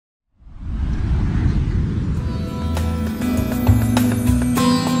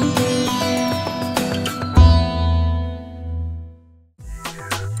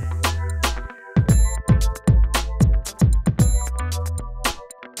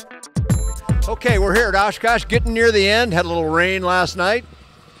Okay, we're here at Oshkosh, getting near the end. Had a little rain last night.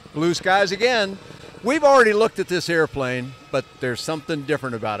 Blue skies again. We've already looked at this airplane, but there's something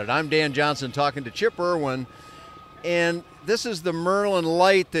different about it. I'm Dan Johnson talking to Chip Erwin, and this is the Merlin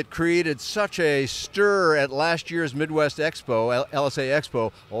Light that created such a stir at last year's Midwest Expo, LSA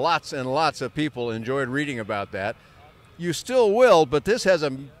Expo. Lots and lots of people enjoyed reading about that. You still will, but this has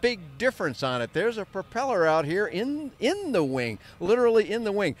a big difference on it. There's a propeller out here in the wing, literally in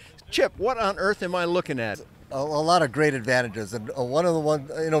the wing. Chip, what on earth am I looking at? A lot of great advantages, and one of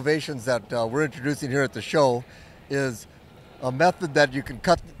the innovations that we're introducing here at the show is a method that you can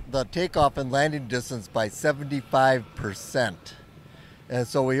cut the takeoff and landing distance by 75%. And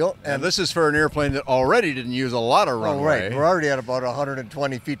so and this is for an airplane that already didn't use a lot of runway. Oh, right. We're already at about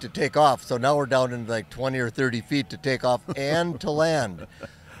 120 feet to take off, so now we're down in like 20 or 30 feet to take off and to land.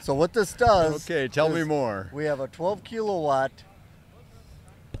 So what this does... Okay, tell me more. We have a 12 kilowatt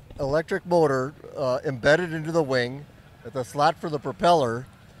electric motor embedded into the wing with a slot for the propeller,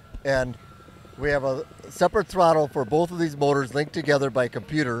 and we have a separate throttle for both of these motors linked together by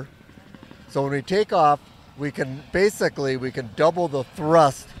computer. So when we take off, we can double the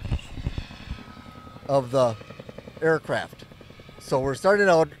thrust of the aircraft. So we're starting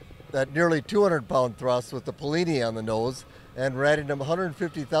out at nearly 200-pound thrust with the Polini on the nose, and we're adding them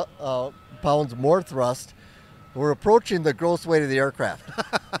 150 pounds more thrust. We're approaching the gross weight of the aircraft.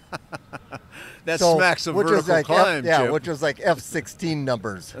 That smacks of vertical climb, Chip. Which is like F-16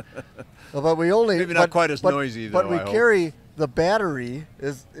 numbers. But we only maybe not quite as noisy though. But we carry the battery.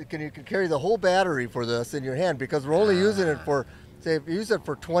 You can carry the whole battery for this in your hand, because we're only using it for, say, if you use it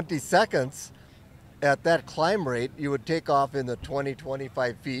for 20 seconds at that climb rate, you would take off in the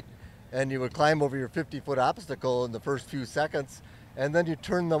 20-25 feet, and you would climb over your 50-foot obstacle in the first few seconds. And then you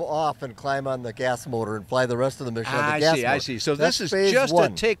turn them off and climb on the gas motor and fly the rest of the mission on the gas motor. I see. So this is just a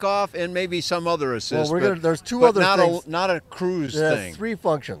takeoff and maybe some other assist. Well, there's two other things. Not a cruise thing. It has three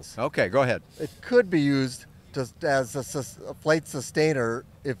functions. Okay, go ahead. It could be used just as a flight sustainer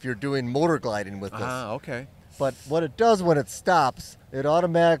if you're doing motor gliding with this. Okay. But what it does when it stops, it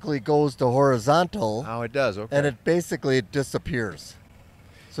automatically goes to horizontal. Oh, it does. Okay. And it basically disappears.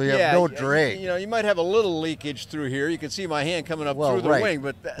 So you have no drag. You know, you might have a little leakage through here. You can see my hand coming up through the wing,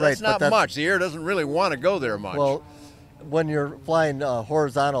 but that's not much. The air doesn't really want to go there much. Well, when you're flying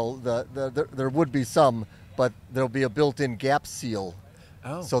horizontal, there would be some, but there'll be a built-in gap seal.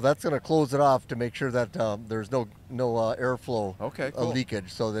 Oh. So that's going to close it off to make sure that there's no airflow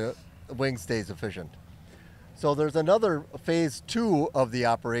leakage, so the wing stays efficient. So there's another phase 2 of the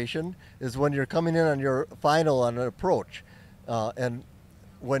operation is when you're coming in on your final on an approach, and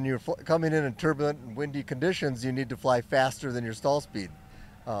when you're coming in turbulent and windy conditions, you need to fly faster than your stall speed.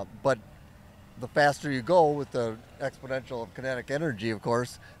 But the faster you go with the exponential of kinetic energy, of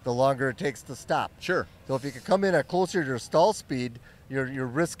course, the longer it takes to stop. Sure. So if you can come in at closer to your stall speed, you're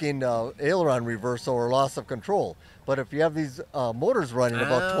risking aileron reversal or loss of control. But if you have these motors running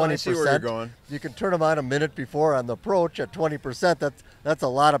about 20%, I see where you're going. You can turn them on a minute before on the approach at 20%. That's a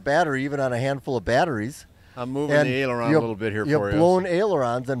lot of battery, even on a handful of batteries. I'm moving the aileron a little bit here for you. You have blown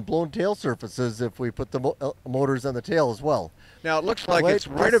ailerons and blown tail surfaces if we put the motors on the tail as well. Now it looks like it's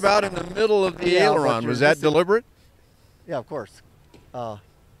right about in the middle of the aileron. Was that deliberate? Yeah, of course.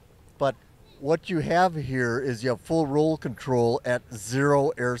 But what you have here is you have full roll control at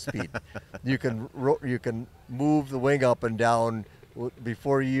 0 airspeed. You can move the wing up and down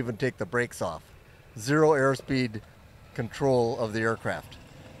before you even take the brakes off. 0 airspeed control of the aircraft.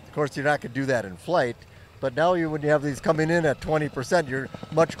 Of course, you're not going to do that in flight. But now when you have these coming in at 20%, you're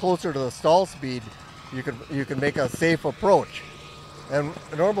much closer to the stall speed. You can make a safe approach. And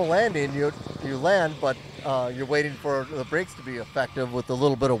a normal landing, you land, but you're waiting for the brakes to be effective with a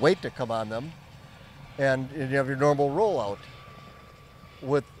little bit of weight to come on them, and you have your normal rollout.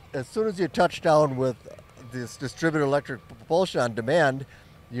 As soon as you touch down with this distributed electric propulsion on demand,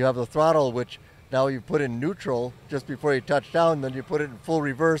 you have the throttle, which now you put in neutral just before you touch down, then you put it in full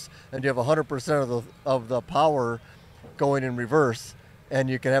reverse, and you have 100% of the power going in reverse, and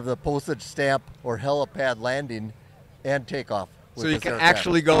you can have the postage stamp or helipad landing and takeoff. So you can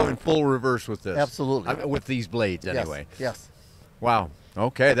actually go in full reverse with this? Absolutely. With these blades, anyway. Yes. Wow.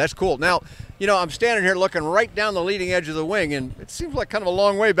 Okay, that's cool. Now, you know, I'm standing here looking right down the leading edge of the wing, and it seems like kind of a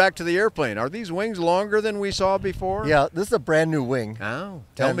long way back to the airplane. Are these wings longer than we saw before? Yeah, this is a brand new wing. Oh,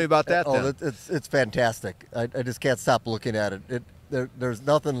 tell me about that then. It's fantastic. I just can't stop looking at it. There's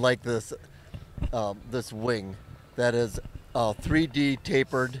nothing like this this wing that is 3D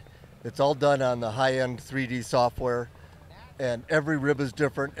tapered. It's all done on the high-end 3D software. and every rib is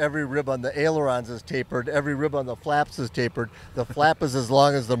different. Every rib on the ailerons is tapered. Every rib on the flaps is tapered. The flap is as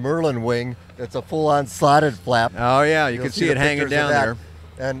long as the Merlin wing. It's a full-on slotted flap. Oh yeah, you You'll can see it hanging pictures of down that.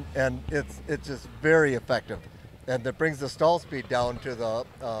 there. And it's just very effective, and it brings the stall speed down to the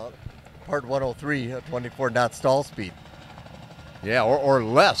Part 103, 24 knot stall speed. Yeah, or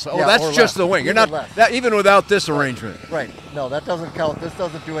less. Oh, Yeah, that's or just less. the wing. You're Even not less. that even without this arrangement. Right. No, that doesn't count. This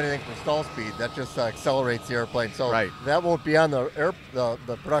doesn't do anything for stall speed. That just accelerates the airplane. So Right. that won't be on the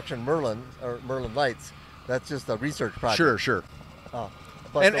production Merlin or Merlin lights. That's just a research project. Sure. But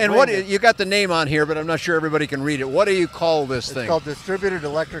the And wing what is- you got the name on here, but I'm not sure everybody can read it. What do you call this It's thing? called distributed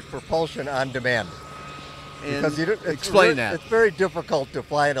electric propulsion on demand. And Because explain that. It's very difficult to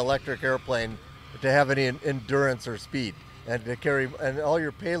fly an electric airplane to have any endurance or speed, and to carry, and all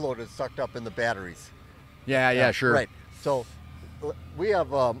your payload is sucked up in the batteries. Yeah, sure. Right. So we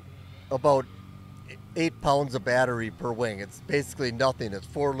have about 8 pounds of battery per wing. It's basically nothing. It's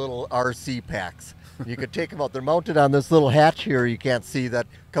 4 little RC packs. You could take them out. They're mounted on this little hatch here you can't see that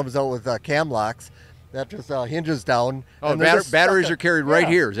comes out with cam locks. That just hinges down. Oh, and they're just batteries stuck are carried right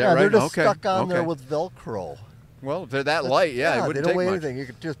here. Is that yeah, right? They're just Okay, stuck on there okay. with Velcro. Well, if they're that light, yeah, it they wouldn't don't take weigh much. anything. You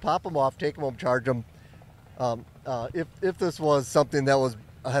could just pop them off, take them home, charge them. If this was something that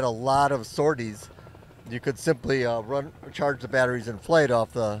had a lot of sorties, you could simply charge the batteries in flight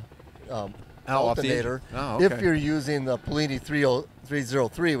off the off the alternator. engine. Oh, okay. If you're using the Polini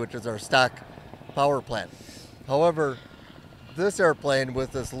 303, which is our stock power plant. However, this airplane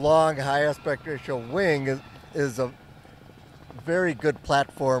with this long, high aspect ratio wing is a very good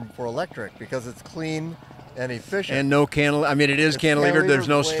platform for electric because it's clean and efficient. And no cantilever. I mean, it is It's cantilevered. There's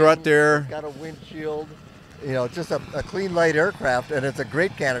no cantilevered strut wing, there. It's got a windshield. You know, it's just a clean, light aircraft, and it's a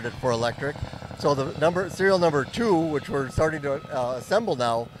great candidate for electric. So the serial number 2, which we're starting to assemble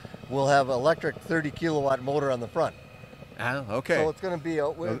now, will have electric 30 kilowatt motor on the front. Okay. So it's going to be,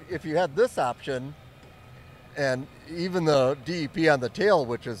 if you had this option, and even the DEP on the tail,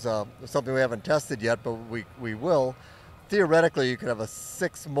 which is something we haven't tested yet, but we will, theoretically you could have a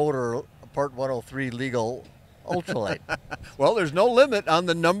 6-motor Part 103 legal ultralight. Well, there's no limit on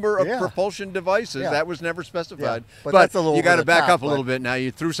the number of Yeah. propulsion devices. Yeah. That was never specified. Yeah, but that's a little you got to over the back top, up a little bit now. You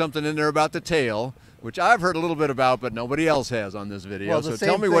threw something in there about the tail, which I've heard a little bit about, but nobody else has on this video. Well, So the same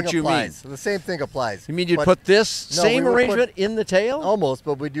tell me thing what you applies. The same thing applies. mean. You mean you'd But- put this No, same we would arrangement in the tail? Almost,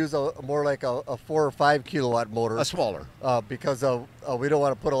 but we'd use a more like a 4 or 5 kilowatt motor. A smaller. Because we don't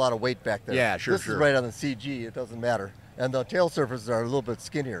want to put a lot of weight back there. Yeah, sure, This sure. is right on the CG. It doesn't matter. And the tail surfaces are a little bit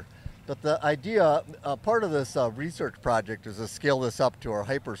skinnier. But the idea, part of this research project is to scale this up to our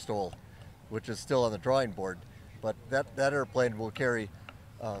Hyperstol, which is still on the drawing board. But that airplane will carry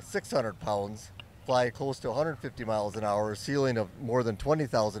 600 pounds, fly close to 150 miles an hour, a ceiling of more than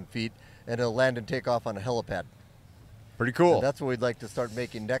 20,000 feet, and it'll land and take off on a helipad. Pretty cool. And that's what we'd like to start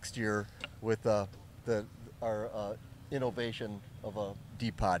making next year with our innovation of a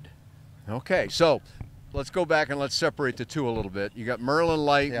DEPOD. Okay, so let's go back and let's separate the two a little bit. You got Merlin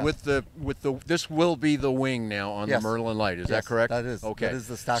Light Yeah. with the this will be the wing now on Yes. the Merlin Light. Is that Yes, correct? that is. Okay. That is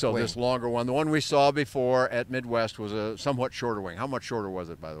the stock so wing. this longer one, the one we saw before at Midwest was a somewhat shorter wing. How much shorter was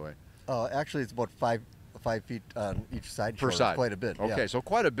it, by the way? Actually, it's about 5 feet on each side. Per shorter, side. quite a bit. Okay, yeah. so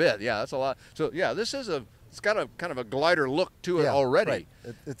quite a bit. Yeah, that's a lot. So yeah, it's got a kind of a glider look to it Yeah, already.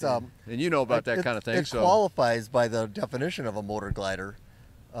 right. It's And you know about that kind of thing. It So qualifies by the definition of a motor glider,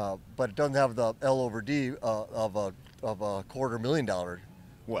 but it doesn't have the L over D of a $250,000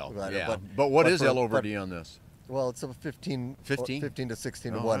 well, glider. yeah. But what is for- L over but- D on this? Well, it's a 15 to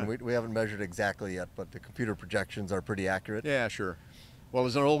 16 to Oh, 1. right. We haven't measured exactly yet, but the computer projections are pretty accurate. Yeah, sure. Well,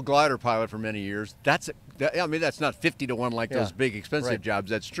 as an old glider pilot for many years, that's not 50 to 1 like those Yeah, big expensive right. jobs.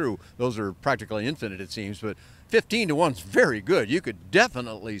 That's true. Those are practically infinite, it seems. But 15 to 1's very good. You could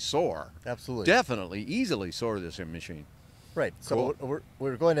definitely soar. Absolutely. Definitely, easily soar this machine. Right. So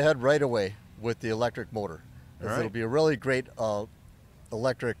we're going ahead right away with the electric motor. All right. It'll be a really great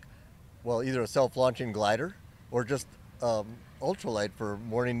electric, well, either a self-launching glider or just ultralight for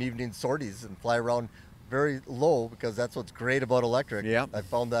morning and evening sorties and fly around very low, because that's what's great about electric. Yeah. I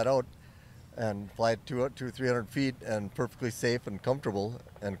found that out. And fly 200-300 feet and perfectly safe and comfortable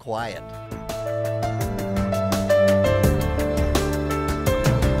and quiet.